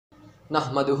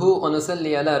नहमदुहु व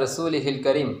नुसल्ली अला रसूलिहिल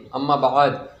करीम अम्मा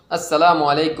बाद अस्सलामु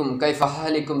अलैकुम कैफ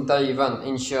हालिकुम तय्यिबन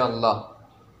इंशाअल्लाह.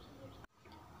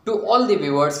 To all the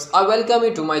viewers, I welcome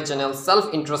you to my channel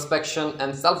Self Introspection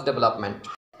and Self Development.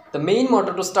 The main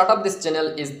motto to start up this channel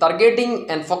is targeting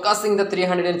and focusing the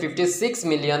 356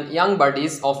 million young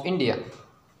birdies of India.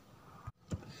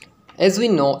 As we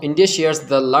know, India shares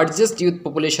the largest youth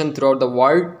population throughout the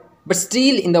world, but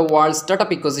still in the world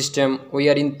startup ecosystem, we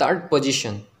are in third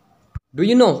position. Do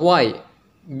you know why?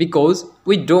 Because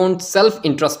we don't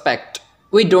self-introspect.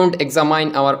 We don't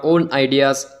examine our own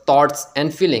ideas, thoughts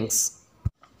and feelings.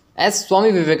 As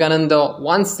Swami Vivekananda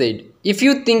once said, if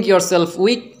you think yourself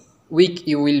weak, weak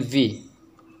you will be.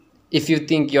 If you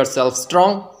think yourself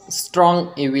strong,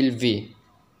 strong you will be.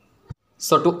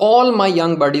 So to all my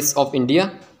young buddies of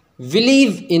India,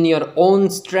 believe in your own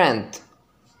strength.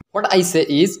 What I say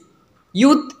is,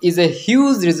 youth is a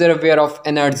huge reservoir of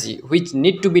energy which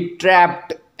need to be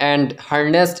trapped and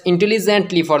harnessed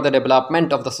intelligently for the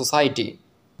development of the society.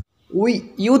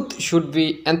 We youth should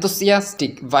be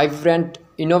enthusiastic, vibrant,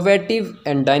 innovative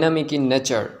and dynamic in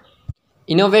nature.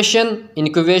 Innovation,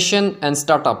 incubation and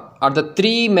startup are the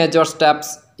three major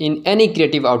steps in any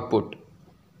creative output.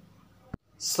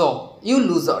 So, you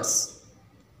losers,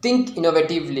 think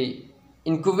innovatively,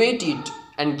 incubate it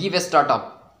and give a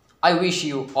startup. I wish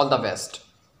you all the best.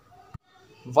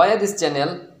 Via this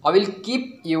channel, I will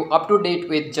keep you up to date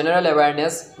with general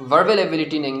awareness, verbal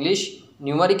ability in English,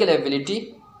 numerical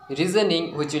ability,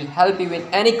 reasoning which will help you in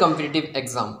any competitive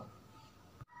exam.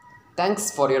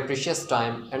 Thanks for your precious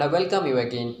time and I welcome you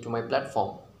again to my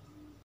platform.